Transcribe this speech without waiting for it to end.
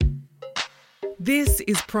This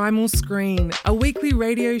is Primal Screen, a weekly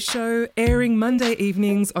radio show airing Monday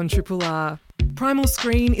evenings on Triple R. Primal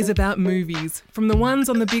Screen is about movies, from the ones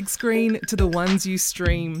on the big screen to the ones you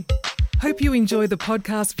stream. Hope you enjoy the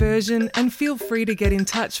podcast version and feel free to get in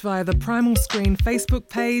touch via the Primal Screen Facebook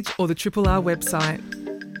page or the Triple R website.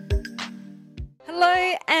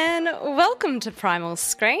 Hello and welcome to Primal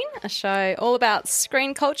Screen, a show all about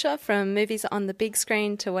screen culture from movies on the big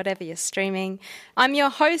screen to whatever you're streaming. I'm your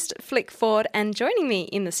host, Flick Ford, and joining me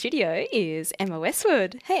in the studio is Emma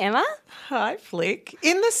Westwood. Hey, Emma. Hi, Flick.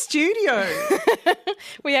 In the studio.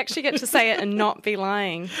 We actually get to say it and not be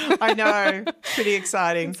lying. I know. Pretty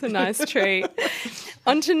exciting. It's a nice treat.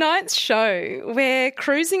 On tonight's show, we're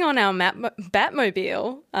cruising on our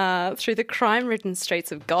Batmobile through the crime-ridden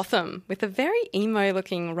streets of Gotham with a very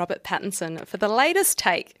emo-looking Robert Pattinson for the latest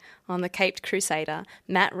take on the Caped Crusader,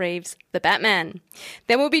 Matt Reeves' The Batman.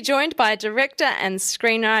 Then we'll be joined by director and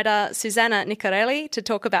screenwriter Susanna Nicchiarelli to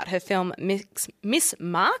talk about her film Miss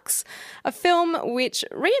Marx, a film which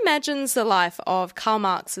reimagines the life of Karl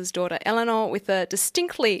Marx's daughter Eleanor with a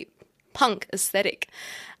distinctly punk aesthetic.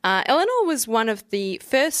 Eleanor was one of the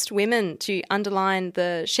first women to underline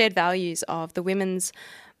the shared values of the women's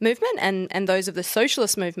movement and those of the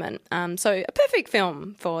socialist movement. So a perfect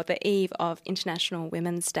film for the eve of International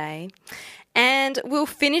Women's Day. And we'll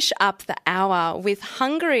finish up the hour with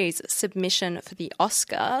Hungary's submission for the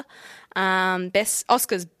Oscar's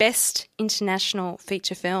Best International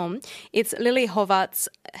Feature Film. It's Lily Horvath's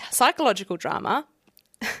psychological drama,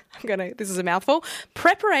 this is a mouthful,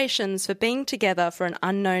 Preparations for Being Together for an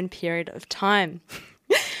Unknown Period of Time.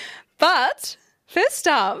 But first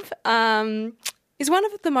up is one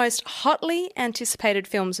of the most hotly anticipated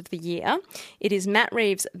films of the year. It is Matt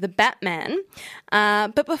Reeves' The Batman.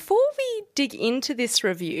 But before we dig into this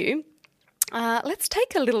review, let's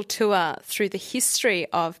take a little tour through the history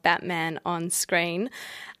of Batman on screen.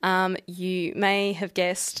 You may have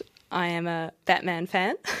guessed I am a Batman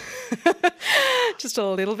fan, just a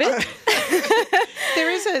little bit.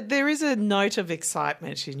 There is a note of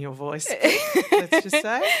excitement in your voice, let's just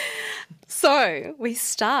say. So we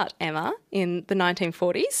start, Emma, in the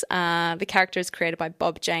 1940s. The character is created by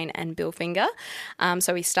Bob Jane and Bill Finger.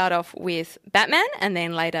 So we start off with Batman and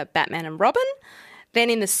then later Batman and Robin. Then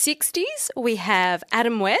in the 60s, we have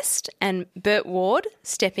Adam West and Burt Ward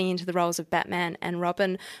stepping into the roles of Batman and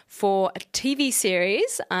Robin for a TV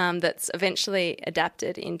series that's eventually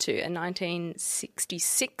adapted into a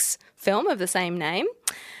 1966 film of the same name.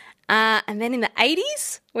 And then in the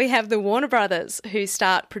 80s, we have the Warner Brothers who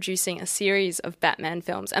start producing a series of Batman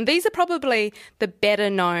films. And these are probably the better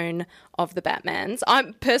known of the Batmans.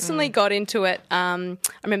 I personally got into it. I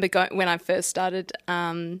remember when I first started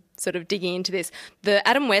sort of digging into this, the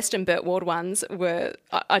Adam West and Burt Ward ones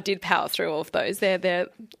I did power through all of those. They're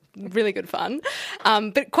really good fun,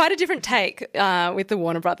 but quite a different take with the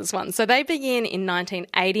Warner Brothers one. So they begin in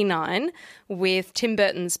 1989 with Tim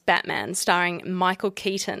Burton's Batman starring Michael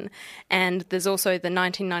Keaton, and there's also the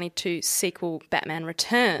 1992 sequel Batman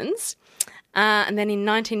Returns. And then in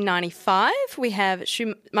 1995, we have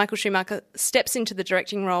Michael Schumacher steps into the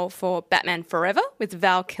directing role for Batman Forever with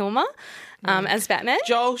Val Kilmer as Batman.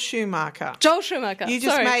 Joel Schumacher. Sorry. You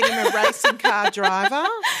just made him a racing car driver,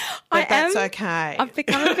 but that's okay. I've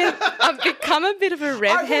become a bit of a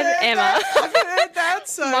redhead, Emma. I've heard that.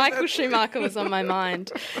 So Michael Schumacher was on my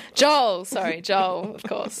mind. Joel, of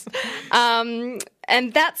course.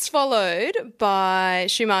 And that's followed by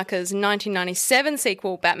Schumacher's 1997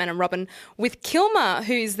 sequel, Batman and Robin, with Kilmer,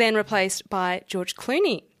 who is then replaced by George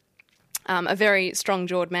Clooney, a very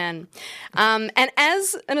strong-jawed man. And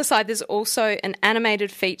as an aside, there's also an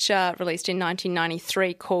animated feature released in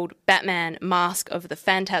 1993 called Batman Mask of the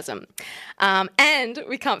Phantasm. And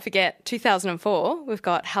we can't forget 2004, we've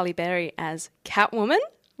got Halle Berry as Catwoman,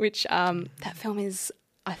 which that film is,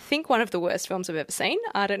 I think, one of the worst films I've ever seen.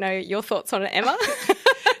 I don't know your thoughts on it, Emma.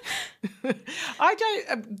 I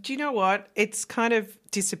don't. Do you know what? It's kind of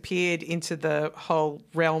disappeared into the whole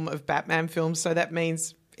realm of Batman films, so that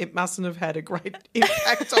means it mustn't have had a great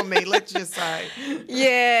impact on me, let's just say.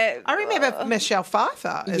 Yeah. I remember Michelle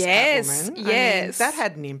Pfeiffer as Catwoman. Yes. I mean, that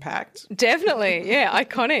had an impact. Definitely, yeah,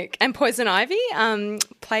 iconic. And Poison Ivy,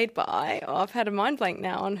 played by, I've had a mind blank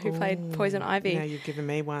now on who played Poison Ivy. Now you've given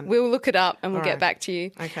me one. We'll look it up and we'll get back to you.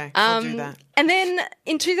 Okay, I'll do that. And then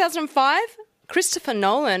in 2005, Christopher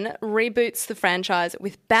Nolan reboots the franchise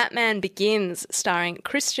with Batman Begins, starring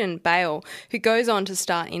Christian Bale, who goes on to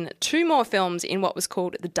star in 2 more films in what was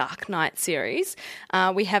called the Dark Knight series.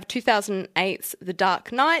 We have 2008's The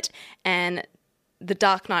Dark Knight and The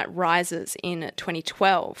Dark Knight Rises in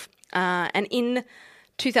 2012. And in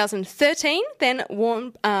 2013, then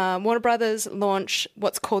Warner Brothers launch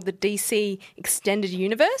what's called the DC Extended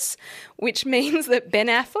Universe, which means that Ben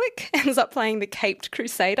Affleck ends up playing the Caped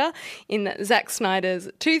Crusader in Zack Snyder's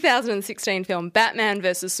 2016 film Batman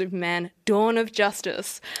vs Superman: Dawn of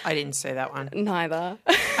Justice. I didn't see that one. Neither.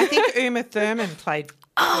 I think Uma Thurman played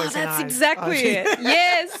Poison that's Ivy. exactly it.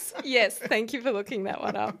 Yes. Thank you for looking that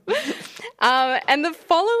one up. And the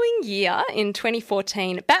following year, in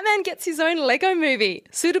 2014, Batman gets his own Lego movie,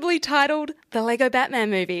 suitably titled The Lego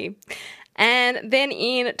Batman Movie. And then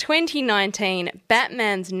in 2019,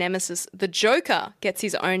 Batman's nemesis, the Joker, gets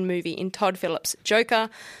his own movie in Todd Phillips' Joker,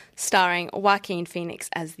 starring Joaquin Phoenix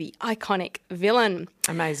as the iconic villain.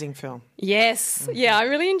 Amazing film. Yes. Yeah, I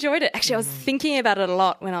really enjoyed it. Actually, I was thinking about it a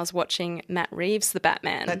lot when I was watching Matt Reeves' The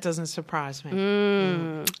Batman. That doesn't surprise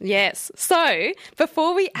me. Yes. So,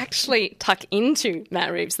 before we actually tuck into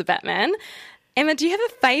Matt Reeves' The Batman, Emma, do you have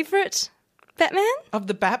a favourite Batman? Of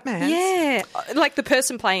the Batman? Yeah. Like the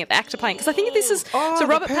person playing it, the actor playing it. Because I think this is... so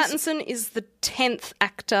Robert Pattinson is the 10th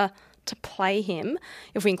actor to play him,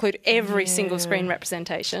 if we include every single screen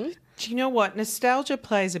representation. Do you know what? Nostalgia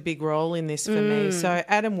plays a big role in this for me. So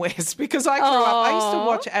Adam West, because I grew up, I used to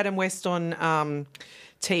watch Adam West on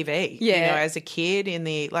TV, as a kid in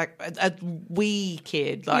the, like, a wee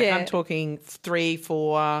kid. Like, I'm talking 3,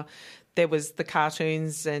 4. There was the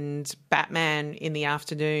cartoons and Batman in the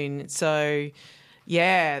afternoon. So,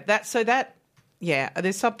 there's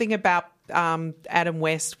something about Adam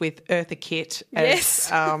West with Eartha Kitt as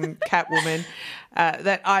Catwoman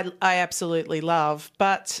that I absolutely love.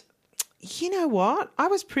 But you know what? I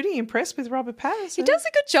was pretty impressed with Robert Pattinson. He does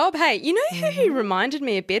a good job. Hey, you know who he reminded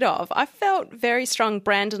me a bit of? I felt very strong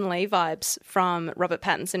Brandon Lee vibes from Robert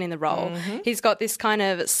Pattinson in the role. He's got this kind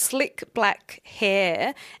of slick black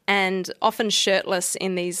hair and often shirtless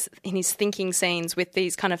in his thinking scenes with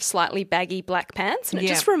these kind of slightly baggy black pants. And it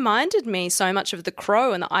just reminded me so much of The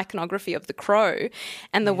Crow and the iconography of The Crow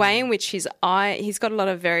and the way in which he's got a lot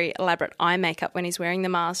of very elaborate eye makeup when he's wearing the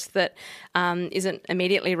mask that isn't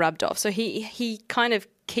immediately rubbed off. So he kind of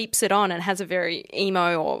keeps it on and has a very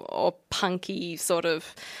emo or punky sort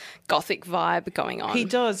of gothic vibe going on. He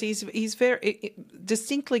does. He's very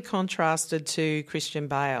distinctly contrasted to Christian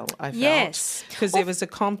Bale, I felt. Yes. Because there was a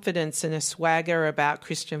confidence and a swagger about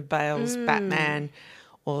Christian Bale's Batman,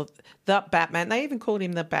 or the Batman. They even called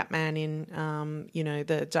him the Batman in,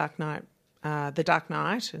 the Dark Knight,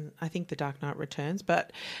 and I think The Dark Knight Returns,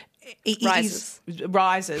 but...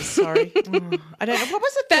 Rises, sorry. I don't know. What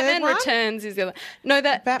was the Batman third one? Returns is the other. No,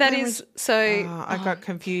 that is so. I got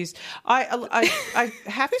confused. I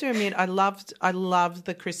have to admit, I loved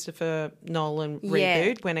the Christopher Nolan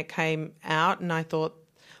reboot when it came out, and I thought,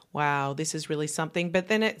 wow, this is really something. But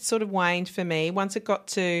then it sort of waned for me once it got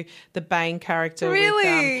to the Bane character.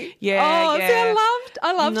 Really? With, See,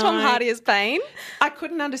 I loved Tom Hardy as Bane. I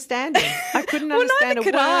couldn't understand him. I couldn't understand a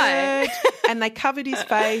word. And they covered his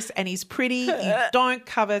face, and he's pretty. You don't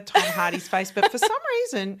cover Tom Hardy's face, but for some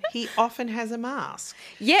reason, he often has a mask.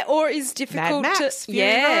 Yeah, or is difficult Mad Max, to.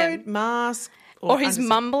 Fury Road, mask. Or he's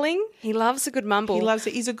mumbling. He loves a good mumble. He loves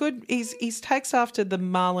it. He takes after the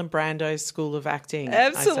Marlon Brando school of acting.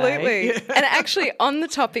 Absolutely. And actually, on the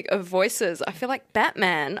topic of voices, I feel like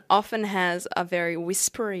Batman often has a very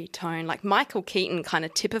whispery tone. Like Michael Keaton kind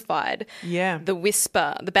of typified the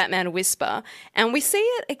whisper, the Batman whisper. And we see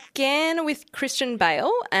it again with Christian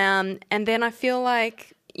Bale. And then I feel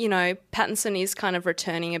like, Pattinson is kind of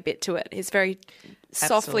returning a bit to it. He's very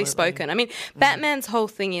softly spoken. I mean, Batman's whole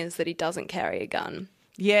thing is that he doesn't carry a gun.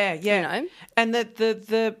 Yeah. And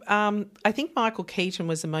I think Michael Keaton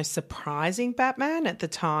was the most surprising Batman at the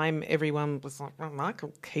time. Everyone was like,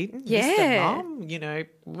 Michael Keaton? Mr.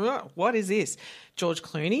 Mom? What is this? George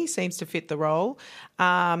Clooney seems to fit the role.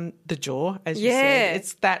 The jaw, as you said.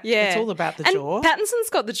 It's all about the jaw. And Pattinson's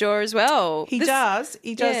got the jaw as well. He does.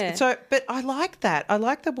 Yeah. So, but I like that. I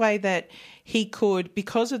like the way that he could,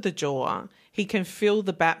 because of the jaw, he can fill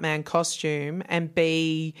the Batman costume and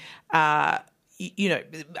be a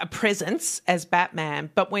presence as Batman,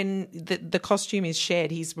 but when the costume is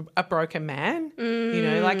shed, he's a broken man.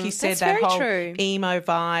 Like you said, that whole emo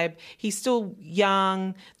vibe. He's still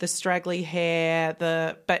young, the straggly hair,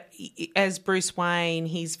 but as Bruce Wayne,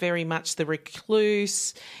 he's very much the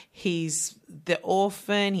recluse. He's the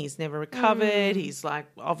orphan. He's never recovered. He's like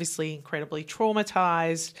obviously incredibly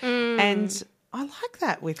traumatized, and I like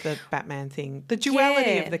that with the Batman thing. The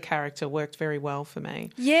duality of the character worked very well for me.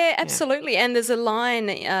 Yeah, absolutely. And there's a line,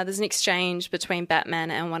 there's an exchange between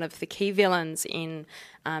Batman and one of the key villains in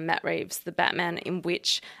Matt Reeves' The Batman, in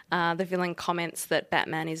which the villain comments that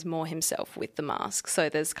Batman is more himself with the mask. So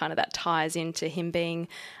there's kind of that ties into him being,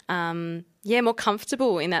 more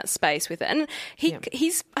comfortable in that space with it. And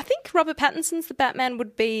he's, I think Robert Pattinson's The Batman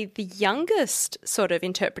would be the youngest sort of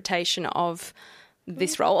interpretation of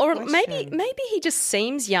this role, or maybe he just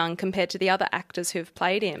seems young compared to the other actors who've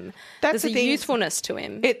played him. There's a youthfulness to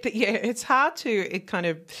him. It's hard to kind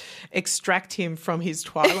of extract him from his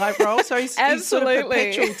Twilight role. So he's sort of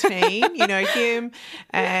perpetual teen. Him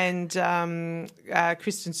and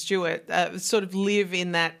Kristen Stewart sort of live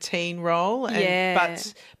in that teen role.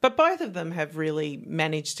 But both of them have really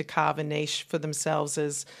managed to carve a niche for themselves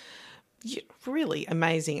as really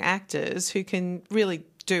amazing actors who can really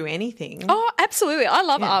do anything. Oh, absolutely. I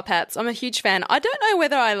love R-Pats. I'm a huge fan. I don't know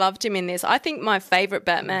whether I loved him in this. I think my favourite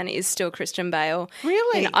Batman is still Christian Bale.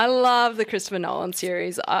 Really? I love the Christopher Nolan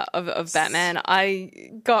series of Batman.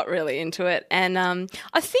 I got really into it. And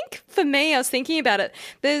I think for me, I was thinking about it,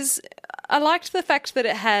 I liked the fact that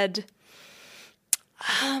it had,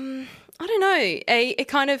 I don't know, it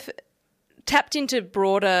kind of tapped into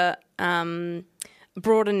broader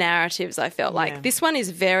narratives. I felt like this one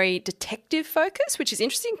is very detective focused, which is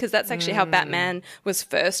interesting because that's actually how Batman was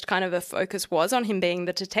first. Kind of a focus was on him being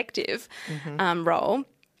the detective role,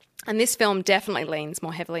 and this film definitely leans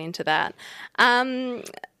more heavily into that.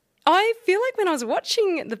 I feel like when I was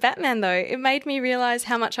watching The Batman, though, it made me realise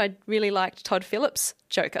how much I really liked Todd Phillips'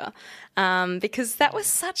 Joker, because that was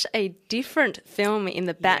such a different film in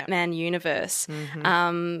the Batman universe.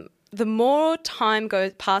 The more time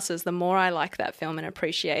passes, the more I like that film and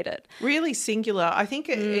appreciate it. Really singular. I think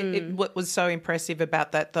what was so impressive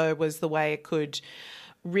about that, though, was the way it could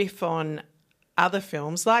riff on other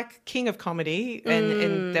films like King of Comedy,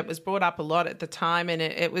 and that was brought up a lot at the time, and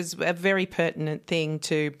it was a very pertinent thing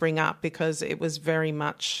to bring up because it was very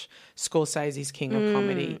much Scorsese's King of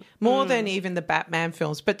Comedy, more than even the Batman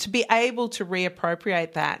films. But to be able to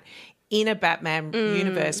reappropriate that in a Batman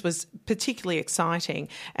universe was particularly exciting.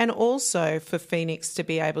 And also for Phoenix to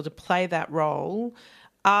be able to play that role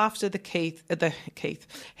after the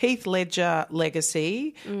Heath Ledger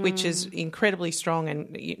legacy, which is incredibly strong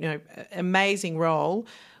and, amazing role,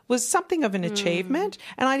 was something of an achievement.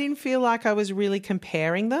 And I didn't feel like I was really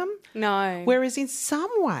comparing them. No. Whereas in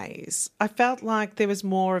some ways I felt like there was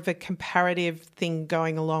more of a comparative thing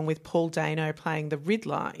going along with Paul Dano playing the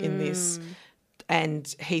Riddler in this, and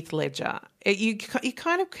Heath Ledger. You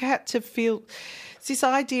kind of had to feel this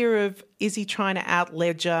idea of, is he trying to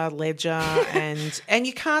out-ledger and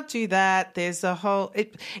you can't do that. There's a whole...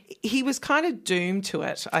 he was kind of doomed to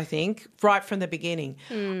it, I think, right from the beginning.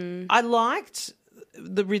 I liked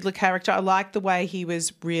the Riddler character. I liked the way he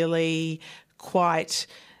was really quite...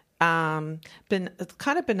 kind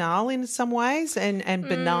of banal in some ways and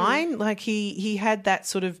benign. Like he had that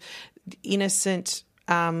sort of innocent...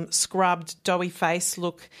 scrubbed, doughy face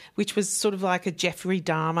look, which was sort of like a Jeffrey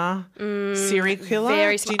Dahmer serial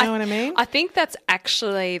killer. Do you know what I mean? I think that's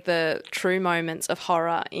actually the true moments of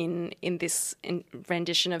horror in this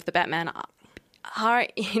rendition of the Batman are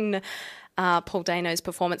in Paul Dano's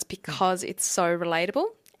performance because it's so relatable.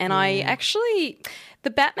 And I actually, the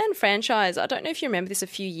Batman franchise, I don't know if you remember this a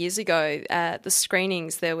few years ago, at the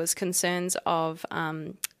screenings there was concerns of...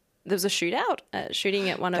 there was a shooting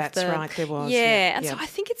at one of the... That's right, there was. Yeah, and so I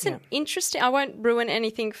think it's an interesting... I won't ruin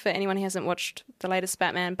anything for anyone who hasn't watched the latest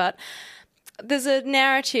Batman, but there's a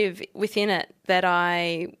narrative within it that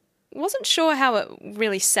I wasn't sure how it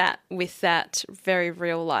really sat with that very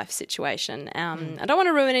real-life situation. I don't want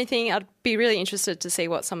to ruin anything. I'd be really interested to see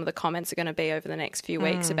what some of the comments are going to be over the next few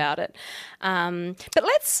weeks about it. But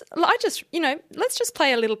let's just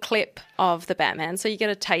play a little clip of the Batman so you get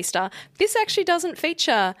a taster. This actually doesn't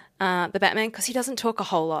feature the Batman because he doesn't talk a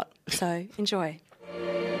whole lot. So enjoy.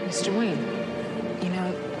 Mr. Wayne,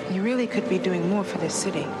 you really could be doing more for this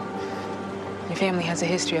city. Your family has a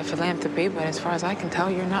history of philanthropy, but as far as I can tell,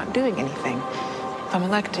 you're not doing anything. If I'm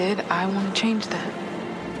elected, I want to change that.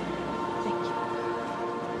 Thank you.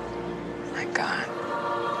 My God.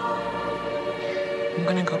 I'm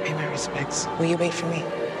going to go pay my respects. Will you wait for me?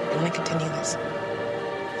 I'm going to continue this.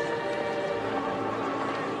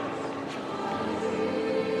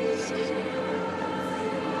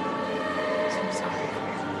 I'm sorry.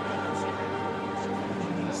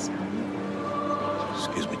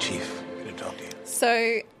 Excuse me, Chief.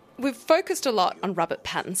 So we've focused a lot on Robert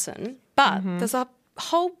Pattinson, but there's a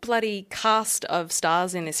whole bloody cast of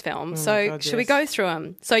stars in this film. Should we yes. go through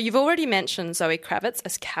them? So you've already mentioned Zoe Kravitz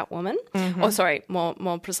as Catwoman, or sorry,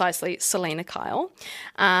 more precisely, Selena Kyle.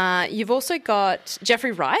 You've also got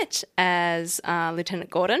Jeffrey Wright as Lieutenant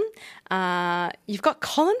Gordon. You've got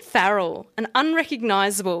Colin Farrell, an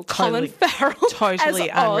unrecognisable Colin Farrell. Totally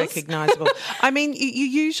as Oz. unrecognisable. I mean, you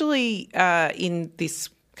usually in this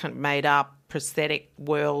kind of made-up prosthetic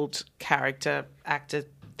world character actor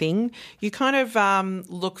thing, you kind of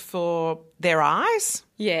look for their eyes.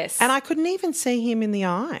 Yes. And I couldn't even see him in the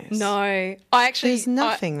eyes. No. There's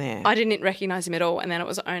nothing there. I didn't recognise him at all, and then it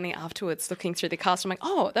was only afterwards looking through the cast, I'm like,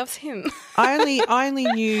 oh, that was him. I only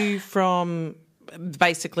knew from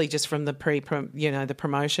basically just from the the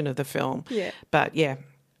promotion of the film. Yeah. But yeah,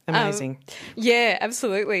 amazing. Yeah,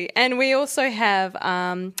 absolutely. And we also have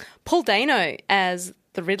Paul Dano as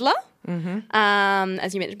the Riddler.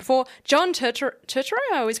 As you mentioned before, John Turturro,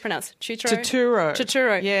 I always pronounce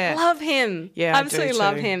Turturro. Yeah. Love him. Yeah, absolutely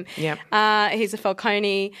love him. Yep. He's a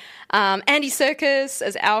Falcone. Andy Serkis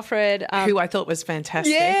as Alfred. Who I thought was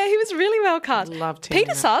fantastic. Yeah, he was really well cast. Loved him.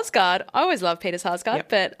 Peter Sarsgaard. I always love Peter Sarsgaard,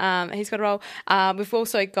 but he's got a role. We've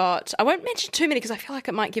also got, I won't mention too many because I feel like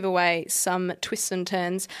it might give away some twists and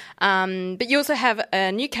turns. But you also have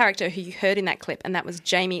a new character who you heard in that clip, and that was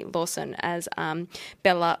Jamie Lawson as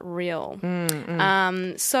Bella Real.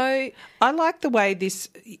 So I like the way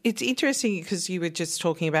it's interesting because you were just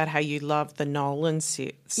talking about how you love the Nolan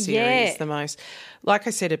series the most. Like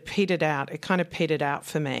I said, it kind of petered out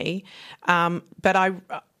for me. But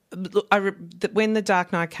when The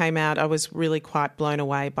Dark Knight came out, I was really quite blown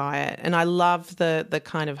away by it. And I love the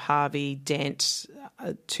kind of Harvey Dent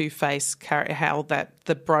Two-Face character,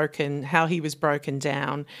 how he was broken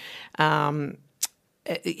down.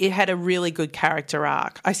 It had a really good character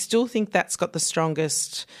arc. I still think that's got the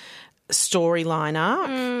strongest storyline arc.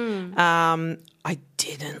 I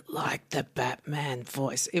didn't like the Batman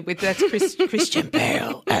voice. That's Christian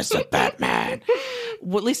Bale as the Batman.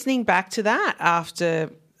 Well, listening back to that after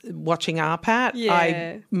watching RPAT,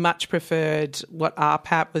 I much preferred what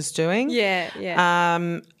RPAT was doing.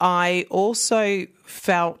 I also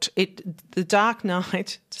felt The Dark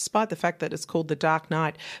Knight, despite the fact that it's called The Dark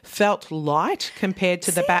Knight, felt light compared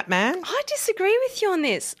to the Batman. I disagree with you on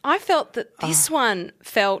this. I felt that this one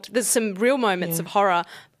there's some real moments of horror.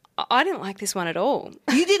 I didn't like this one at all.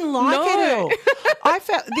 You didn't like it at all? I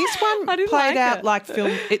felt this one played out like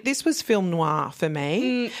film. This was film noir for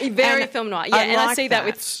me. Very film noir. Yeah, and I see that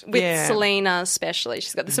with Yeah. Selena especially.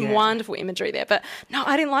 She's got some wonderful imagery there. But no,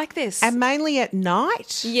 I didn't like this. And mainly at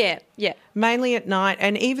night. Yeah. Mainly at night.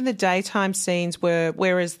 And even the daytime scenes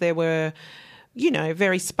whereas there were,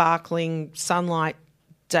 very sparkling sunlight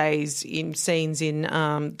days in scenes in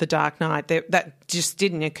The Dark Knight, that just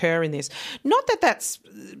didn't occur in this. Not that that's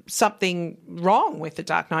something wrong with The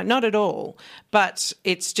Dark Knight, not at all, but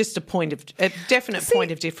it's just a definite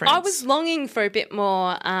point of difference. I was longing for a bit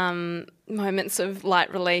more moments of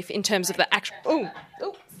light relief in terms of the actual...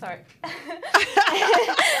 Oh, sorry.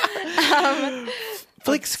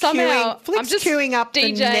 Flick's somehow queuing up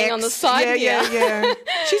DJing the next. on the side Yeah.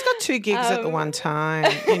 She's got 2 gigs at the one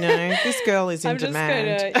time, This girl is in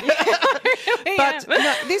demand. But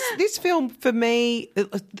no, this film, for me,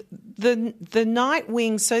 the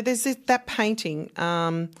Nightwing, so there's that painting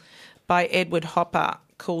by Edward Hopper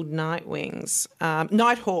called Nighthawks,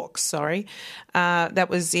 that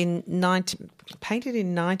was painted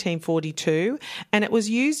in 1942, and it was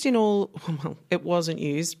used in all. Well, it wasn't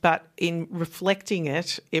used, but in reflecting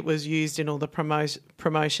it, it was used in all the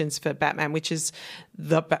promotions for Batman, which is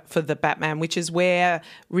the Batman, which is where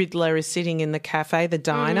Riddler is sitting in the cafe, the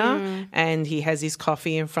diner, and he has his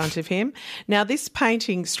coffee in front of him. Now, this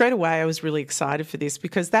painting, straight away, I was really excited for this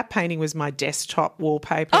because that painting was my desktop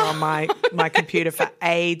wallpaper on my computer for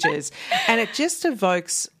ages, and it just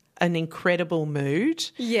evokes an incredible mood.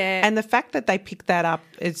 Yeah. And the fact that they picked that up,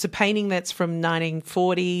 it's a painting that's from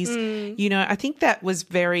 1940s. I think that was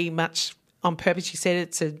very much on purpose. You said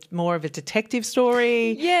it's more of a detective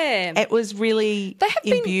story. Yeah. It was really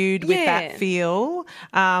imbued with that feel.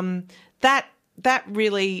 That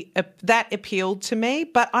really appealed to me.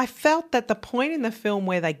 But I felt that the point in the film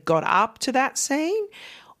where they got up to that scene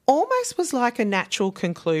almost was like a natural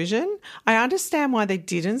conclusion. I understand why they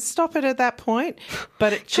didn't stop it at that point,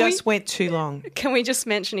 but it went too long. Can we just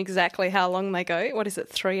mention exactly how long they go? What is it,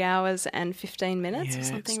 3 hours and 15 minutes or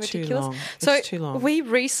something ridiculous? It's too long. We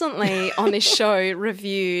recently on this show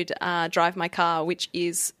reviewed Drive My Car, which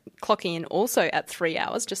is clocking in also at 3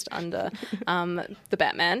 hours, just under the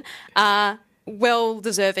Batman. well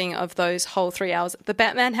deserving of those whole 3 hours. The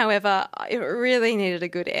Batman, however, it really needed a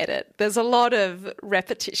good edit. There's a lot of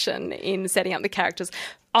repetition in setting up the characters.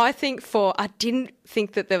 I didn't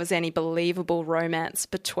think that there was any believable romance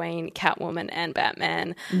between Catwoman and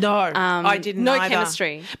Batman. No, I didn't No either.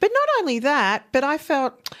 chemistry. But not only that, but I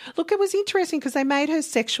felt, look, it was interesting because they made her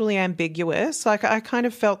sexually ambiguous. Like I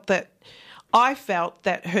felt that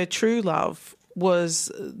her true love was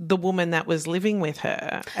the woman that was living with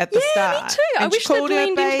her at the start. Me too. I and wish she called they'd her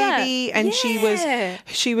leaned into that. baby, and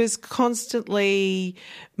she was constantly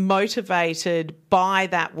motivated by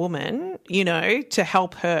that woman, to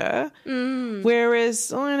help her.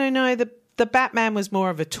 Whereas I don't know, the Batman was more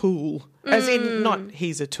of a tool. As in, not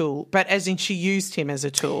he's a tool, but as in she used him as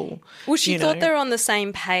a tool. Well, she thought they were on the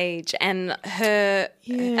same page, and her...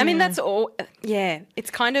 Yeah. I mean, that's all... Yeah,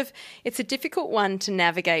 it's a difficult one to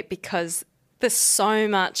navigate because there's so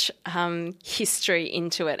much history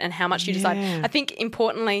into it and how much you decide. I think,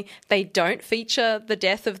 importantly, they don't feature the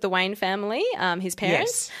death of the Wayne family, his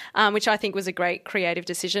parents, which I think was a great creative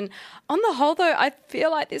decision. On the whole, though, I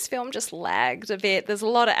feel like this film just lagged a bit. There's a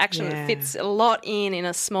lot of action that fits a lot in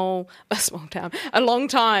a long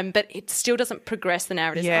time, but it still doesn't progress the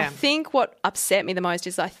narrative. Yeah. I think what upset me the most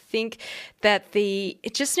is I think that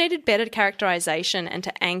it just needed better characterization and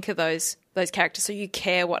to anchor those characters so you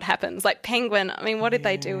care what happens. Like Penguin, I mean, what did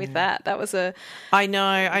they do with that? That was a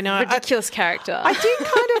ridiculous character. I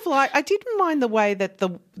didn't mind the way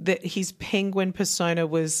that his penguin persona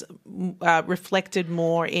was reflected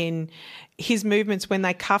more in his movements when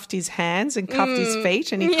they cuffed his hands and cuffed his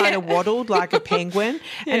feet, and he kind of waddled like a penguin.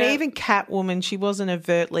 And even Catwoman, she wasn't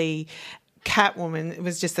overtly Catwoman. It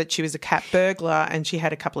was just that she was a cat burglar and she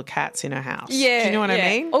had a couple of cats in her house. Yeah, do you know what I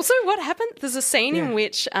mean? Also, what happened? There's a scene in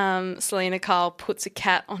which Selena Kyle puts a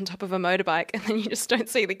cat on top of a motorbike, and then you just don't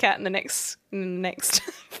see the cat in the next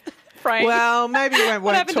frame. Well, maybe we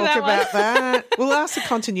won't talk about that. We'll ask the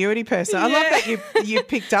continuity person. I love that you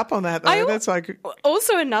picked up on that, though. That's like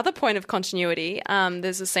also another point of continuity.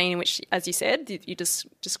 There's a scene in which, as you said, you just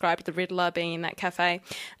described the Riddler being in that cafe.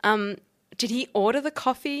 Did he order the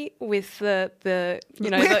coffee with the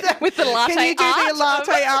with the latte art? Can you do the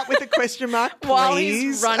latte art with a question mark, please? While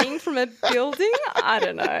he's running from a building? I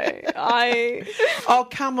don't know. Oh,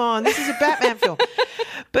 come on. This is a Batman film.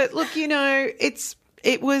 But look, I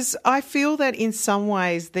feel that in some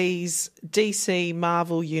ways these DC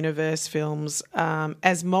Marvel Universe films,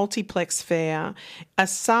 as multiplex fare, are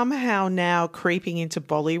somehow now creeping into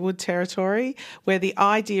Bollywood territory, where the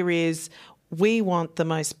idea is we want the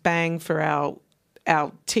most bang for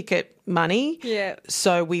our ticket money. Yeah.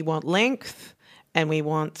 So we want length and we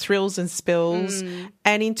want thrills and spills.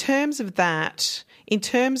 And in terms of that, in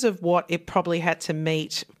terms of what it probably had to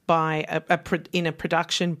meet by in a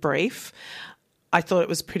production brief, I thought it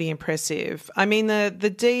was pretty impressive. I mean, the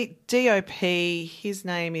DOP, his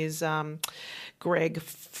name is Greg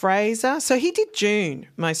Fraser. So he did June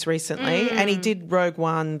most recently, and he did Rogue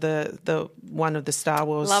One, the one of the Star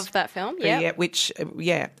Wars. Love that film, yeah.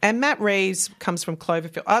 And Matt Reeves comes from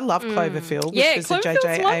Cloverfield. I love Cloverfield, which was the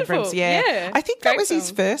J.J. Abrams. Yeah. I think that was his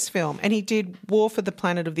first film, and he did War for the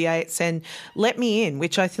Planet of the Apes and Let Me In,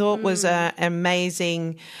 which I thought was an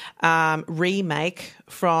amazing remake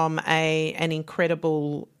from an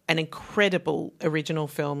incredible original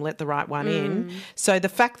film, Let the Right One In. So the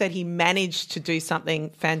fact that he managed to do something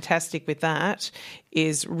fantastic with that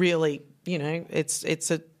is really,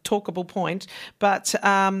 it's a talkable point. But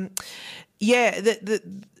I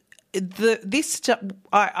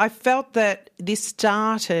felt that this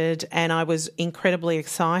started and I was incredibly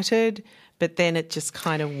excited, but then it just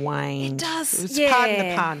kind of waned. It does, It was pardon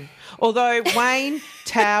the pun. Although Wayne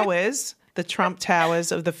Towers, the Trump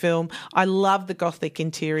Towers of the film, I love the Gothic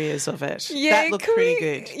interiors of it. Yeah, that looked pretty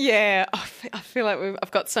good. Yeah, I feel like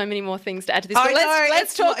I've got so many more things to add to this. But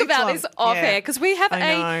let's talk about this off air, because we have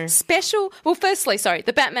a special... Well, firstly,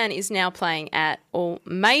 the Batman is now playing at all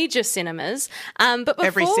major cinemas. But before,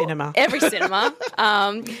 every cinema.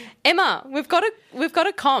 Emma, we've got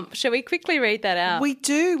a comp. Shall we quickly read that out? We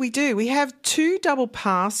do. We have 2 double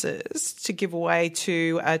passes to give away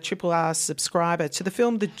to a Triple R subscriber to the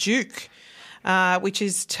film The Duke, which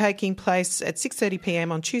is taking place at 6:30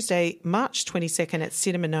 p.m. on Tuesday, March 22nd at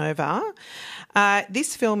Cinema Nova.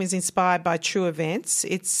 This film is inspired by true events.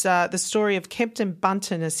 It's the story of Kempton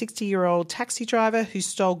Bunton, a 60-year-old taxi driver who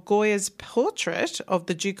stole Goya's portrait of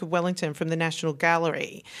the Duke of Wellington from the National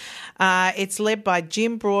Gallery. It's led by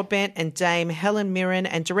Jim Broadbent and Dame Helen Mirren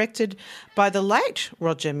and directed by the late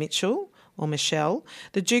Roger Mitchell, or Michelle.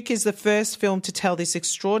 The Duke is the first film to tell this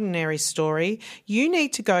extraordinary story. You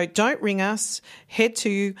need to go, don't ring us, head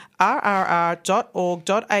to rrr.org.au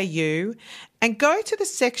and go to the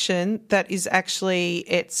section that is actually,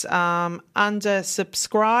 it's under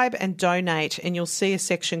subscribe and donate, and you'll see a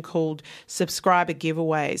section called subscriber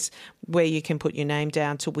giveaways where you can put your name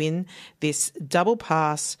down to win this double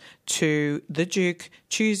pass to The Duke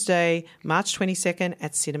Tuesday, March 22nd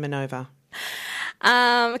at Cinema Nova.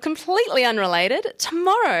 Completely unrelated,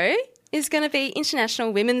 tomorrow is going to be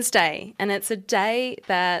International Women's Day, and it's a day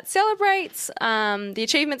that celebrates the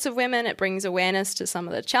achievements of women. It brings awareness to some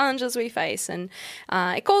of the challenges we face, and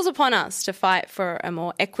it calls upon us to fight for a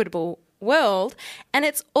more equitable world. And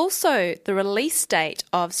it's also the release date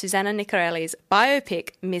of Susanna Nicchiarelli's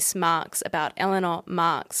biopic Miss Marx, about Eleanor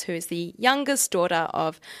Marx, who is the youngest daughter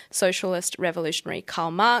of socialist revolutionary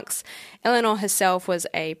Karl Marx. Eleanor herself was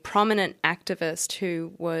a prominent activist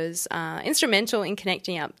who was instrumental in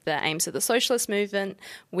connecting up the aims of the socialist movement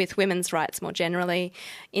with women's rights more generally.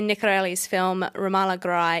 In Nicchiarelli's film, Ramallah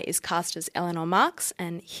Garai is cast as Eleanor Marx,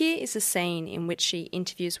 and here is a scene in which she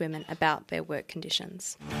interviews women about their work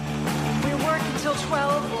conditions. We work until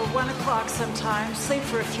 12 or 1 o'clock sometimes, sleep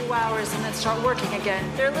for a few hours, and then start working again.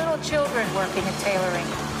 They're little children working at tailoring.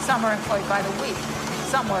 Some are employed by the week,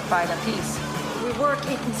 some work by the piece. We work,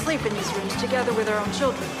 eat, and sleep in these rooms together with our own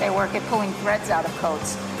children. They work at pulling threads out of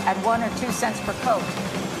coats at 1 or 2 cents per coat.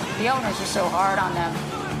 The owners are so hard on them.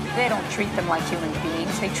 They don't treat them like human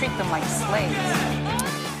beings. They treat them like slaves.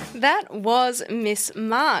 That was Miss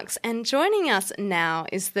Marx, and joining us now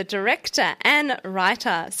is the director and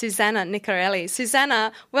writer, Susanna Nicchiarelli.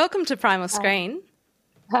 Susanna, welcome to Primal Screen.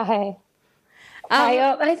 Hi.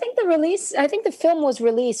 I think the film was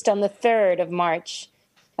released on the 3rd of March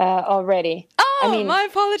already. Oh, my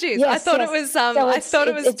apologies. Yes, I thought yes.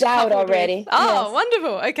 it was. It's out already. Oh, yes.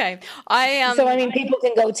 Wonderful. Okay. People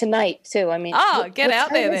can go tonight too. Get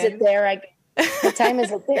out there then. Is it there? What time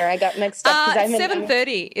is it there? I got mixed up.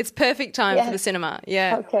 7:30. It's perfect time for the cinema.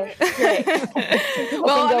 Yeah. Okay. Great.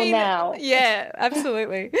 Now. Yeah,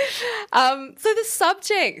 absolutely. So the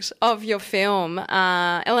subject of your film,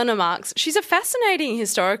 Eleanor Marx, she's a fascinating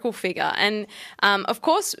historical figure, and of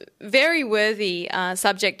course, very worthy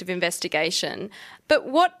subject of investigation. But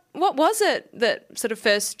what was it that sort of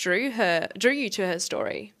first drew you to her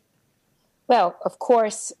story? Well, of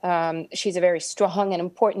course, she's a very strong and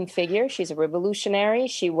important figure. She's a revolutionary.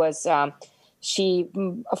 She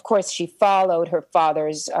followed her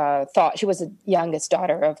father's thought. She was the youngest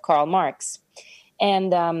daughter of Karl Marx.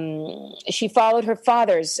 And she followed her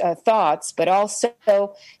father's thoughts, but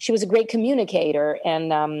also she was a great communicator.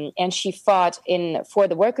 And she fought for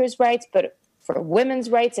the workers' rights, but for women's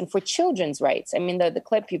rights and for children's rights. I mean, the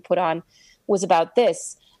clip you put on was about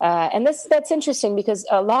this. And that's interesting because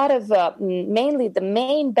a lot of mainly the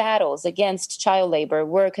main battles against child labor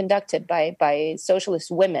were conducted by socialist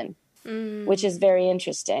women, which is very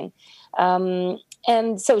interesting.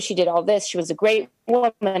 And so she did all this. She was a great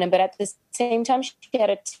woman, but at the same time, she had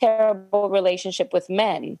a terrible relationship with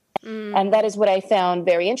men. And that is what I found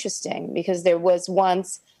very interesting, because there was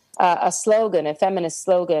once a feminist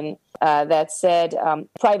slogan that said,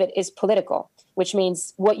 private is political, which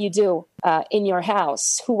means what you do in your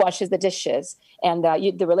house, who washes the dishes, and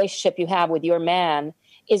the relationship you have with your man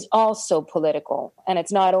is also political. And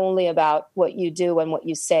it's not only about what you do and what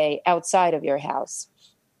you say outside of your house.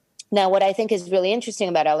 Now, what I think is really interesting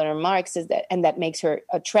about Eleanor Marx is that makes her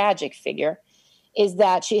a tragic figure, is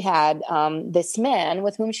that she had this man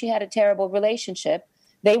with whom she had a terrible relationship.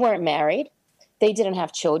 They weren't married. They didn't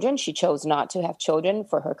have children. She chose not to have children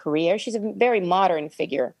for her career. She's a very modern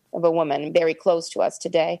figure of a woman, very close to us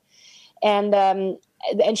today. And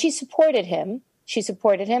she supported him.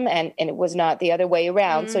 And it was not the other way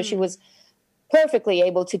around. So she was perfectly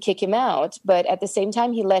able to kick him out. But at the same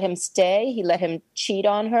time, he let him stay. He let him cheat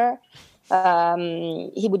on her.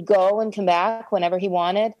 He would go and come back whenever he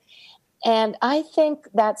wanted. And I think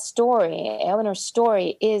that story, Eleanor's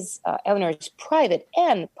story, is Eleanor's private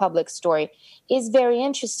and public story, is very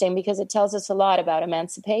interesting because it tells us a lot about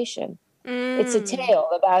emancipation. It's a tale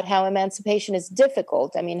about how emancipation is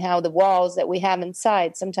difficult. I mean, how the walls that we have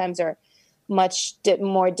inside sometimes are much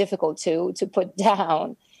more difficult to put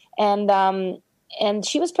down. And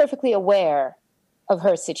she was perfectly aware of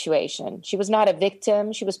her situation. She was not a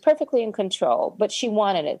victim. She was perfectly in control, but she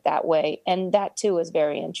wanted it that way. And that, too, is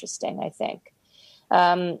very interesting, I think.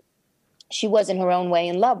 She was, in her own way,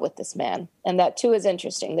 in love with this man. And that, too, is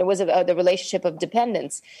interesting. There was the relationship of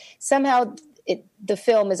dependence. Somehow, the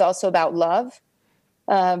film is also about love,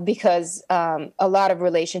 because a lot of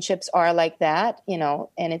relationships are like that,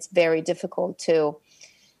 and it's very difficult to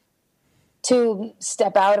to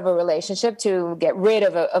step out of a relationship, to get rid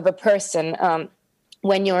of a person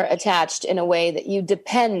when you're attached in a way that you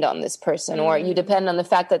depend on this person, or you depend on the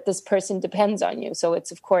fact that this person depends on you. So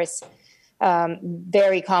it's, of course,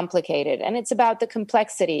 very complicated, and it's about the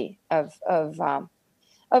complexity of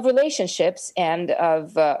relationships and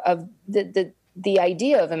of the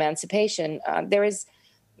idea of emancipation. There is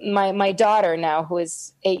my daughter now, who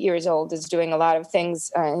is 8 years old, is doing a lot of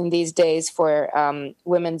things in these days for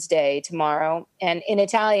Women's Day tomorrow. And in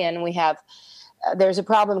Italian, we have, there's a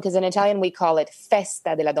problem because in Italian we call it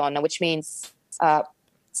Festa della Donna, which means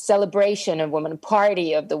celebration of woman,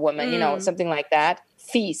 party of the woman, something like that,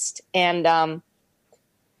 feast. And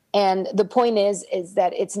the point is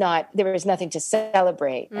that it's not, there is nothing to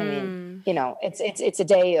celebrate. I mean, it's a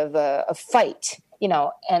day of a fight,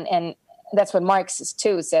 and that's what Marx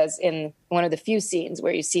too says in one of the few scenes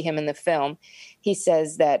where you see him in the film. He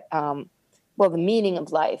says that, the meaning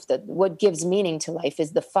of life, that what gives meaning to life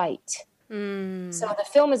is the fight. So the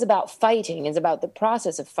film is about fighting, is about the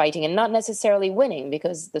process of fighting, and not necessarily winning,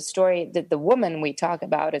 because the story that the woman we talk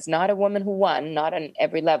about is not a woman who won, not on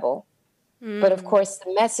every level. But of course,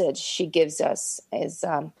 the message she gives us is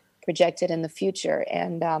projected in the future.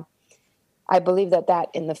 And I believe that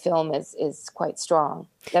in the film is quite strong.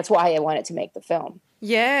 That's why I wanted to make the film.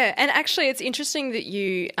 Yeah, and actually it's interesting that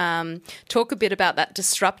you talk a bit about that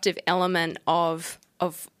disruptive element of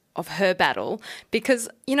her battle, because,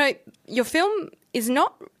 your film is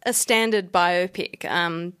not a standard biopic.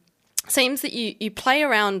 Seems that you play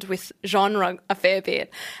around with genre a fair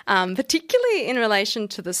bit, particularly in relation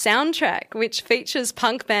to the soundtrack, which features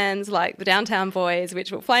punk bands like the Downtown Boys,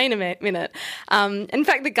 which we'll play in a minute. In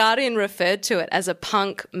fact, The Guardian referred to it as a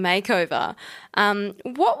punk makeover.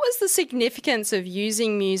 What was the significance of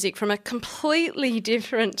using music from a completely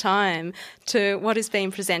different time to what is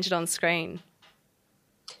being presented on screen?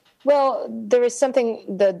 Well, there is something,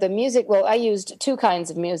 the music, I used two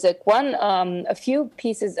kinds of music. One, a few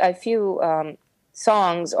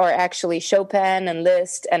songs are actually Chopin and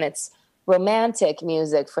Liszt, and it's romantic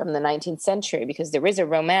music from the 19th century, because there is a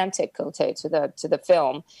romantic côté to the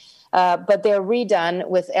film. But they're redone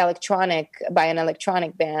with by an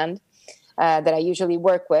electronic band that I usually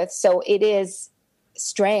work with. So it is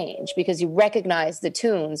strange because you recognize the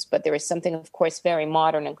tunes, but there is something, of course, very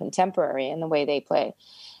modern and contemporary in the way they play.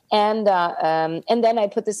 And then I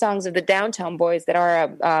put the songs of the Downtown Boys, that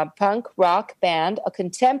are a punk rock band, a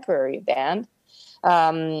contemporary band.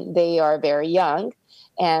 They are very young,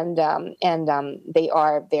 and they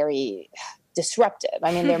are very disruptive.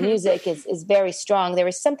 I mean, their music is very strong. There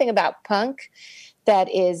is something about punk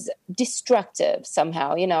that is destructive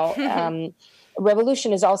somehow.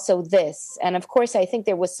 Revolution is also this, and of course, I think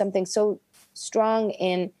there was something so strong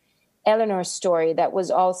in Eleanor's story that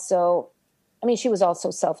was also. I mean, she was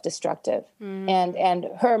also self-destructive, and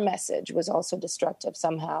her message was also destructive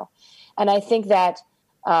somehow. And I think that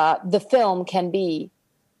the film can be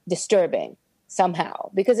disturbing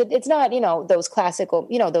somehow, because it's not, those classical,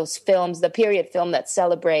 those films, the period film that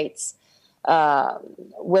celebrates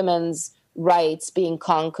women's rights being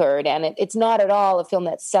conquered. And it's not at all a film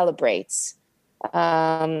that celebrates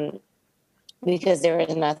because there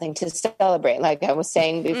is nothing to celebrate, like I was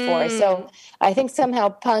saying before. So I think somehow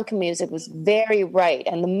punk music was very right,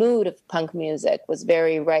 and the mood of punk music was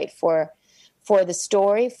very right for the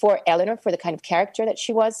story, for Eleanor, for the kind of character that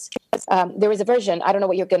she was. There was a version, I don't know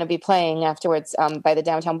what you're going to be playing afterwards by the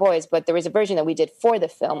Downtown Boys, but there was a version that we did for the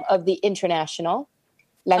film of the International,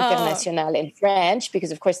 L'Internationale in French,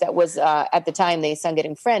 because of course that was, at the time they sung it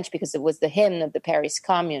in French because it was the hymn of the Paris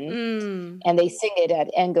Commune, and they sing it at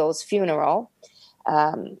Engel's funeral.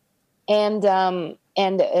 The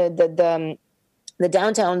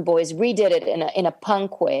Downtown Boys redid it in a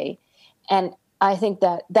punk way, and I think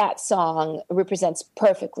that song represents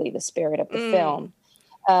perfectly the spirit of the film.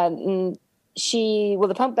 The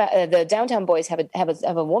Downtown Boys have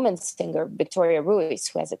a woman singer, Victoria Ruiz,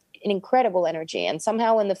 who has an incredible energy, and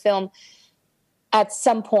somehow in the film, at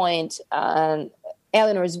some point,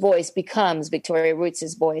 Eleanor's voice becomes Victoria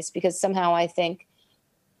Ruiz's voice, because somehow I think,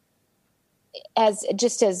 as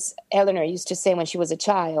Eleanor used to say when she was a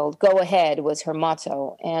child, "Go ahead" was her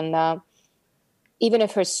motto, and even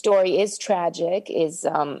if her story is tragic, it's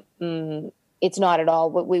not at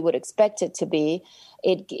all what we would expect it to be.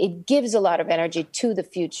 It gives a lot of energy to the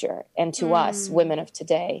future and to us, women of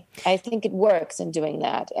today. I think it works in doing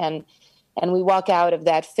that. And we walk out of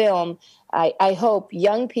that film. I hope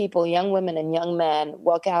young people, young women and young men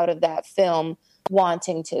walk out of that film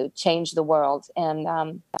wanting to change the world.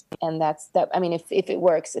 And that's that. I mean, if it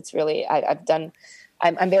works, it's really,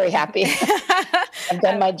 I'm very happy. I've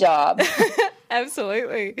done my job.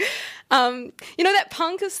 Absolutely. That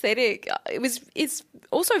punk aesthetic, it's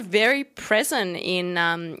also very present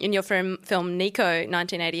in your film Nico,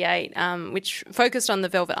 1988, which focused on the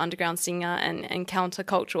Velvet Underground singer and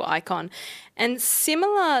countercultural icon. And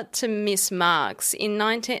similar to Miss Marx, in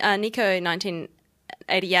Nico,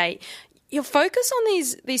 1988, your focus on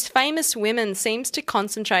these famous women seems to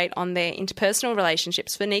concentrate on their interpersonal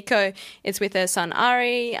relationships. For Nico, it's with her son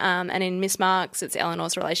Ari, and in Miss Marx, it's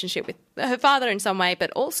Eleanor's relationship with her father in some way,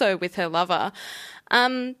 but also with her lover.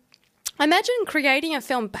 I imagine creating a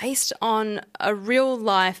film based on a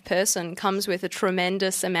real-life person comes with a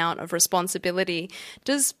tremendous amount of responsibility.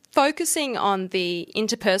 Does focusing on the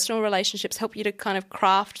interpersonal relationships help you to kind of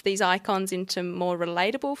craft these icons into more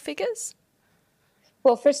relatable figures?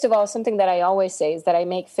 Well, first of all, something that I always say is that I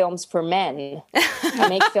make films for men. I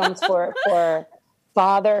make films for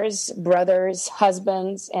fathers, brothers,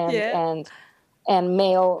 husbands, and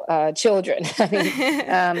male children,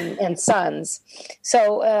 and sons.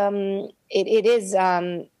 So it is.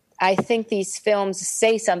 I think these films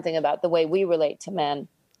say something about the way we relate to men.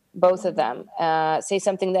 Both of them say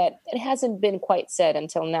something that it hasn't been quite said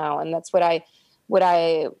until now, and that's what I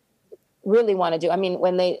really want to do. I mean,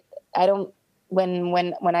 when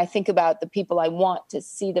I think about the people I want to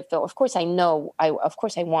see the film, of course I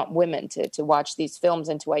want women to watch these films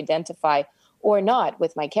and to identify or not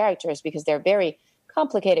with my characters, because they're very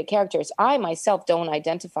complicated characters. I myself don't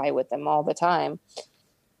identify with them all the time.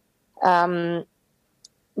 But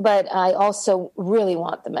I also really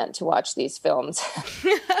want the men to watch these films.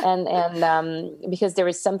 and because there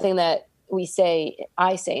is something that I say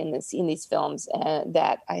in these films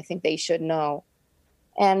that I think they should know.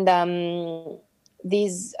 And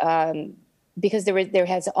because there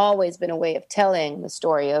has always been a way of telling the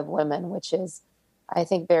story of women, which is, I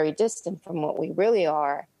think, very distant from what we really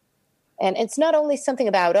are. And it's not only something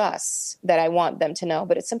about us that I want them to know,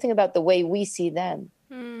 but it's something about the way we see them.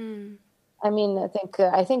 Mm. I mean, I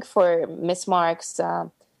think for Miss Marx,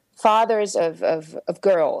 fathers of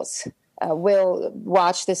girls will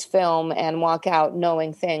watch this film and walk out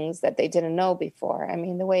knowing things that they didn't know before. I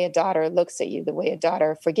mean, the way a daughter looks at you, the way a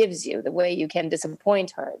daughter forgives you, the way you can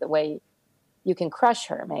disappoint her, the way you can crush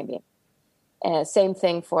her, maybe. And same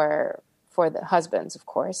thing for the husbands, of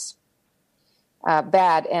course,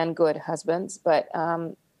 bad and good husbands. But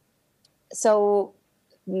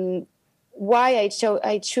why I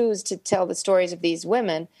choose to tell the stories of these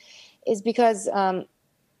women is because, well,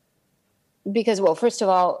 first of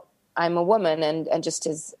all, I'm a woman, and just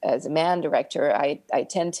as a man director, I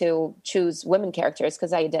tend to choose women characters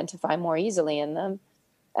because I identify more easily in them.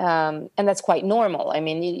 And that's quite normal. I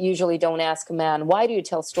mean, you usually don't ask a man, why do you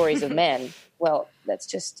tell stories of men? Well, that's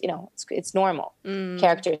just, it's normal. Mm.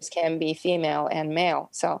 Characters can be female and male.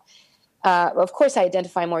 So, of course, I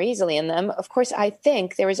identify more easily in them. Of course, I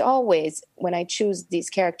think there is always, when I choose these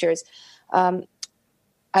characters,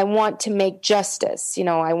 I want to make justice.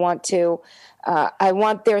 I want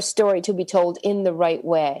their story to be told in the right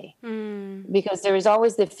way. Mm. Because there is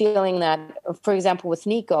always the feeling that, for example, with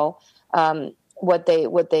Nico, what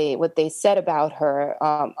they said about her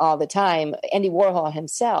all the time, Andy Warhol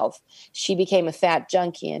himself, she became a fat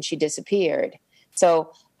junkie and she disappeared.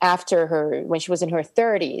 So after when she was in her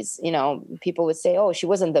 30s, people would say, oh, she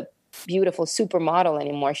wasn't the beautiful supermodel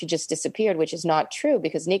anymore. She just disappeared, which is not true,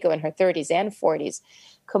 because Nico in her 30s and 40s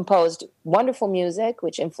composed wonderful music,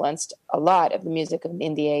 which influenced a lot of the music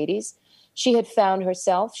in the 80s. She had found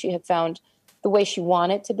herself. She had found the way she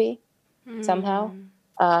wanted to be somehow.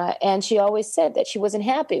 And she always said that she wasn't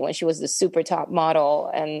happy when she was the super top model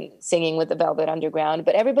and singing with the Velvet Underground.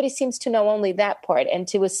 But everybody seems to know only that part and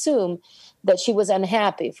to assume that she was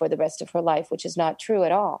unhappy for the rest of her life, which is not true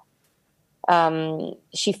at all.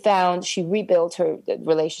 She rebuilt her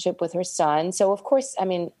relationship with her son. So, of course, I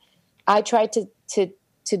mean, I tried to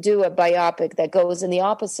do a biopic that goes in the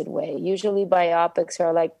opposite way. Usually biopics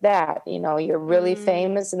are like that. You're really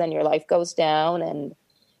famous and then your life goes down and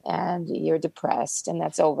you're depressed and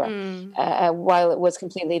that's over. While it was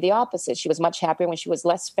completely the opposite. She was much happier when she was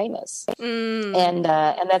less famous. And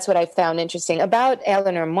that's what I found interesting. About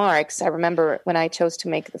Eleanor Marx, I remember when I chose to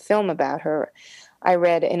make the film about her, I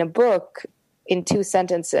read in a book, in 2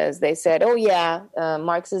 sentences, they said, oh yeah,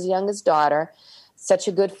 Marx's youngest daughter, such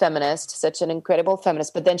a good feminist, such an incredible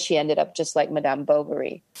feminist, but then she ended up just like Madame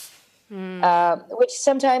Bovary. Which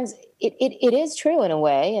sometimes it is true in a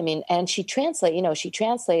way. I mean, and she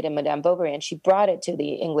translated Madame Bovary and she brought it to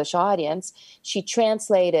the English audience. She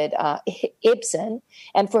translated Ibsen,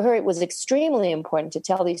 and for her it was extremely important to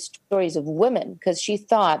tell these stories of women because she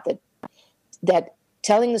thought that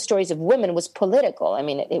telling the stories of women was political. I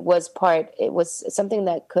mean, it was something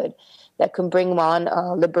that could bring on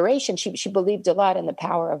liberation. She believed a lot in the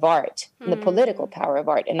power of art, in the political power of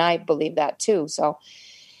art, and I believe that too. So,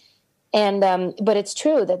 but it's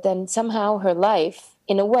true that then somehow her life,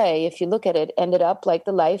 in a way, if you look at it, ended up like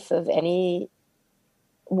the life of any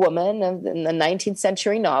woman in the 19th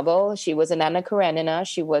century novel. She was an Anna Karenina.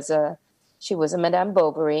 She was a Madame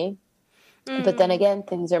Bovary. But then again,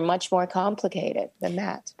 things are much more complicated than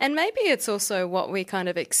that. And maybe it's also what we kind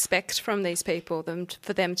of expect from these people,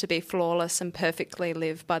 for them to be flawless and perfectly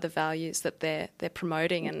live by the values that they're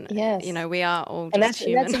promoting. And, we are all just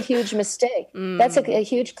human. And that's a huge mistake. That's a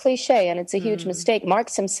huge cliche, and it's a huge mistake.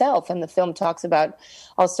 Marx himself in the film talks about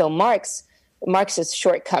also Marx's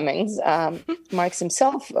shortcomings. Marx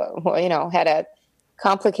himself, had a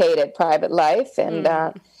complicated private life, and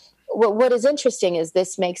what is interesting is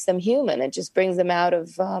this makes them human. It just brings them out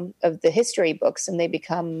of the history books, and they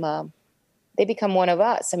become one of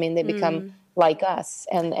us. I mean, they become like us,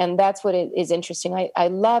 and that's what is interesting. I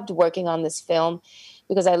loved working on this film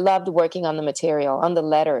because I loved working on the material, on the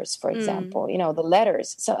letters, for example. The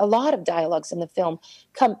letters. So a lot of dialogues in the film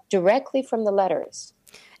come directly from the letters.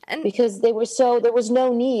 And because there was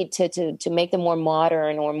no need to make them more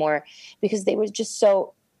modern or more, because they were just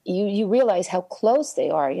so. You realize how close they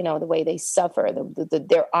are, the way they suffer,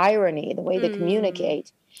 their irony, the way they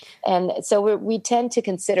communicate. And so we tend to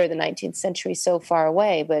consider the 19th century so far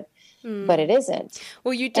away, but it isn't.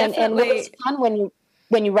 Well, you definitely... And what is fun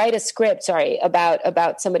when you write a script,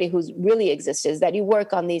 about somebody who's really existed, is that you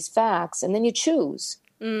work on these facts and then you choose.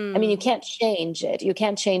 I mean, you can't change it. You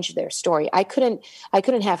can't change their story. I couldn't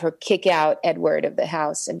have her kick out Edward of the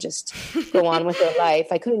house and just go on with her life.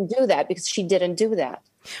 I couldn't do that because she didn't do that.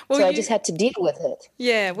 So I just had to deal with it.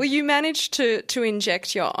 Yeah, well, you managed to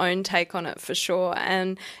inject your own take on it for sure.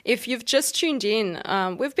 And if you've just tuned in,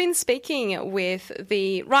 we've been speaking with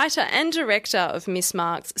the writer and director of Miss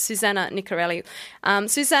Marx, Susanna Nicchiarelli.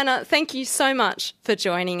 Susanna, thank you so much for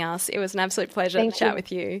joining us. It was an absolute pleasure to chat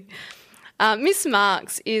with you. Miss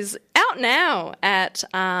Marx is out now at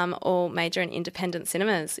all major and independent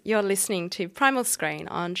cinemas. You're listening to Primal Screen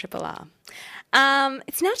on Triple R.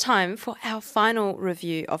 It's now time for our final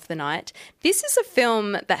review of the night. This is a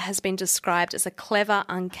film that has been described as a clever,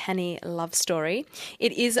 uncanny love story.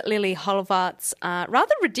 It is Lily Holvart's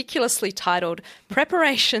rather ridiculously titled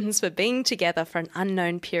Preparations for Being Together for an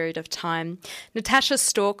Unknown Period of Time. Natasha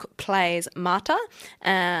Stork plays Marta,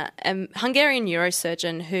 a Hungarian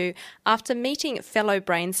neurosurgeon who, after meeting fellow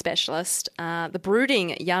brain specialist, the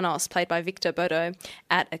brooding Janos, played by Victor Bodo,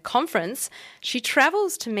 at a conference, she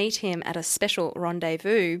travels to meet him at a special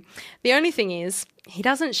rendezvous. The only thing is, he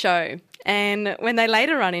doesn't show, and when they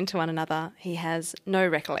later run into one another, he has no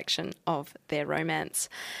recollection of their romance.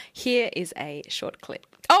 Here is a short clip.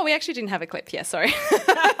 Oh, we actually didn't have a clip. Yeah, sorry.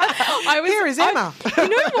 Here is Emma. You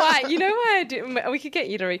know why I didn't? We could get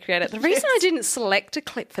you to recreate it. The reason I didn't select a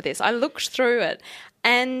clip for this, I looked through it,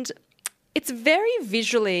 and it's very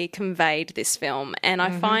visually conveyed, this film, and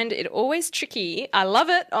I find it always tricky. I love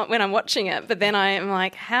it when I'm watching it, but then I am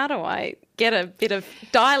like, how do I get a bit of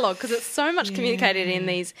dialogue? Because it's so much communicated in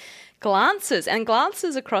these glances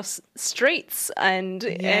across streets and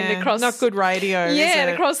across... Not good radio, is it?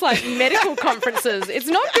 And across like medical conferences. It's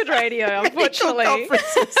not good radio, unfortunately. Medical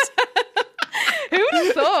conferences. Who would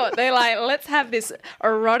have thought? They're like, let's have this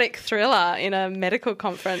erotic thriller in a medical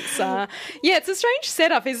conference. It's a strange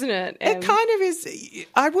setup, isn't it? It kind of is.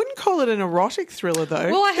 I wouldn't call it an erotic thriller,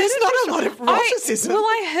 though. Well, there's not a lot of eroticism.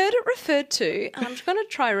 I heard it referred to, and I'm going to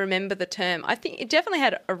try to remember the term. I think it definitely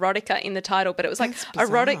had erotica in the title, but it was like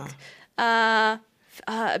erotic...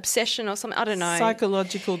 obsession or something. I don't know.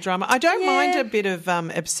 Psychological drama. I don't mind a bit of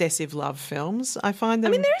obsessive love films. I find them.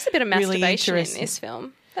 I mean, there is a bit of masturbation really in this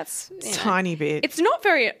film. That's tiny bit. It's not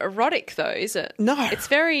very erotic, though, is it? No, it's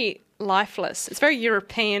very lifeless. It's very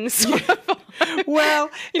European sort of. Well,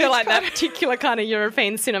 like that particular kind of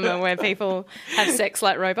European cinema where people have sex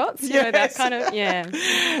like robots. You know, that kind of,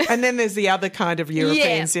 And then there's the other kind of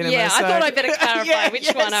European cinema. Yeah, so. I thought I'd better clarify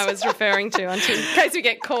which one I was referring to in case we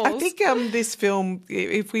get calls. I think this film,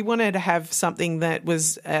 if we wanted to have something that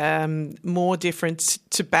was more different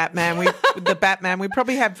to Batman, we'd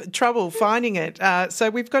probably have trouble finding it. So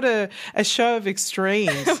we've got a show of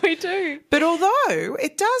extremes. We do. But although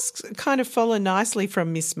it does kind of follow nicely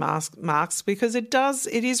from Miss Marx, MARX, because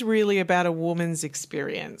it is really about a woman's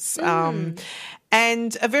experience.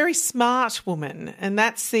 And a very smart woman, and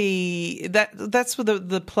that's the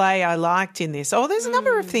play I liked in this. Oh, there's a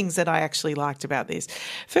number of things that I actually liked about this.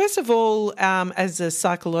 First of all, as a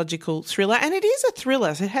psychological thriller, and it is a thriller.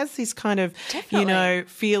 It has this kind of,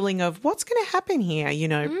 feeling of what's going to happen here.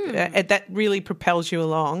 That really propels you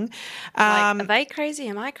along. Are they crazy?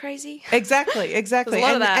 Am I crazy? Exactly. There's a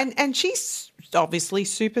lot of that. And she's obviously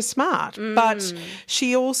super smart, but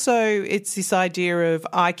she also, it's this idea of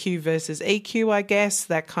IQ versus EQ, I guess,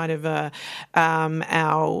 that kind of our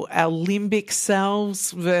limbic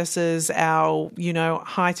selves versus our,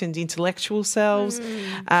 heightened intellectual selves.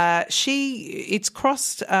 It's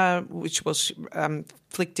crossed, which was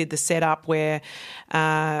Flick did the setup where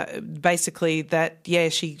basically that,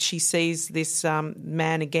 she sees this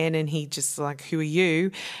man again and he just like, who are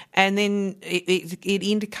you? And then it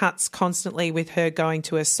intercuts constantly with her going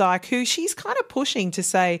to a psych who she's kind of pushing to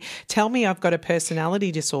say, tell me I've got a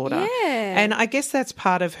personality disorder. Yeah. And I guess that's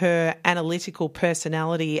part of her analytical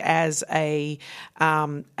personality as a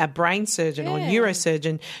brain surgeon or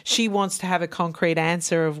neurosurgeon. She wants to have a concrete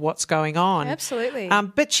answer of what's going on. Absolutely.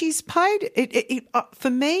 But she's played it for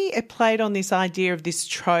me, it played on this idea of this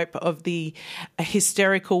trope of the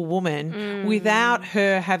hysterical woman without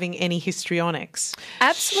her having any histrionics.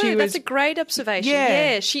 Absolutely. That's a great observation.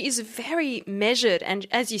 Yeah, she is a very measured and,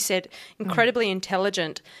 as you said, incredibly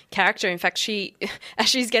intelligent character. In fact, as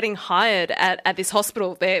she's getting hired at this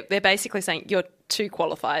hospital, they're basically saying, you're too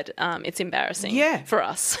qualified. It's embarrassing for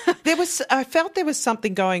us. I felt there was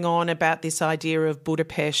something going on about this idea of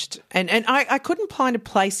Budapest, and I couldn't kind of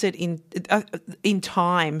place it in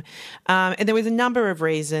time. And there was a number of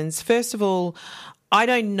reasons. First of all, I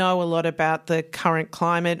don't know a lot about the current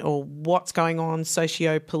climate or what's going on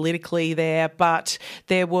socio-politically there, but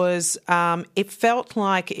there was, it felt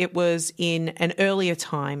like it was in an earlier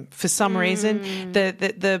time. For some reason,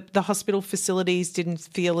 the hospital facilities didn't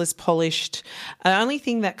feel as polished. The only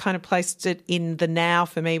thing that kind of placed it in the now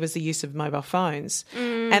for me was the use of mobile phones.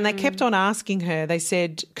 And they kept on asking her, they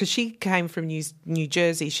said, because she came from New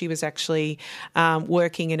Jersey, she was actually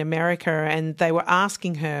working in America, and they were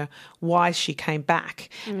asking her why she came back.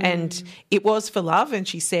 And it was for love, and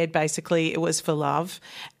she said basically it was for love.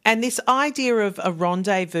 And this idea of a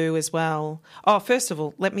rendezvous as well. Oh, first of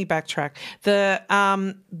all, let me backtrack. The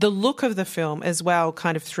look of the film as well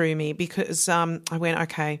kind of threw me, because I went,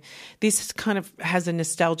 okay, this kind of has a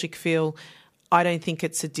nostalgic feel. I don't think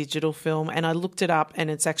it's a digital film. And I looked it up,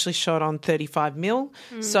 and it's actually shot on 35mm.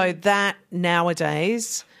 So that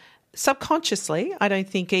nowadays, subconsciously, I don't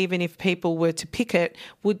think even if people were to pick it,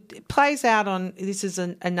 it plays out on this is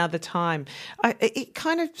another time. It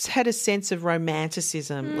kind of had a sense of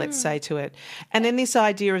romanticism, let's say, to it. And then this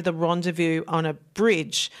idea of the rendezvous on a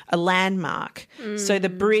bridge, a landmark. So the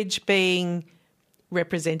bridge being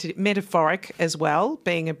represented, metaphoric as well,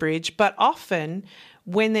 being a bridge, but often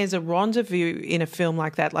when there's a rendezvous in a film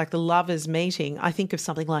like that, like the lovers meeting, I think of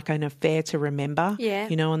something like An Affair to Remember, on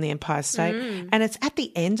the Empire State. And it's at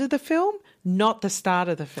the end of the film, not the start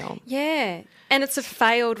of the film. Yeah. And it's a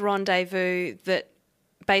failed rendezvous that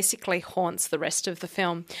basically haunts the rest of the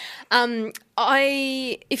film.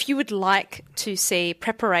 If you would like to see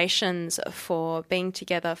preparations for being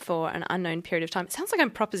together for an unknown period of time, it sounds like I'm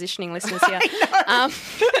propositioning listeners here.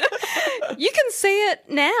 You can see it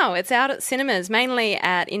now. It's out at cinemas, mainly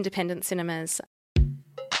at independent cinemas.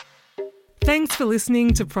 Thanks for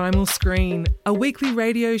listening to Primal Screen, a weekly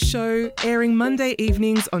radio show airing Monday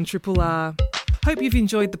evenings on Triple R. Hope you've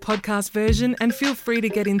enjoyed the podcast version, and feel free to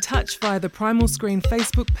get in touch via the Primal Screen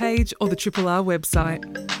Facebook page or the Triple R website.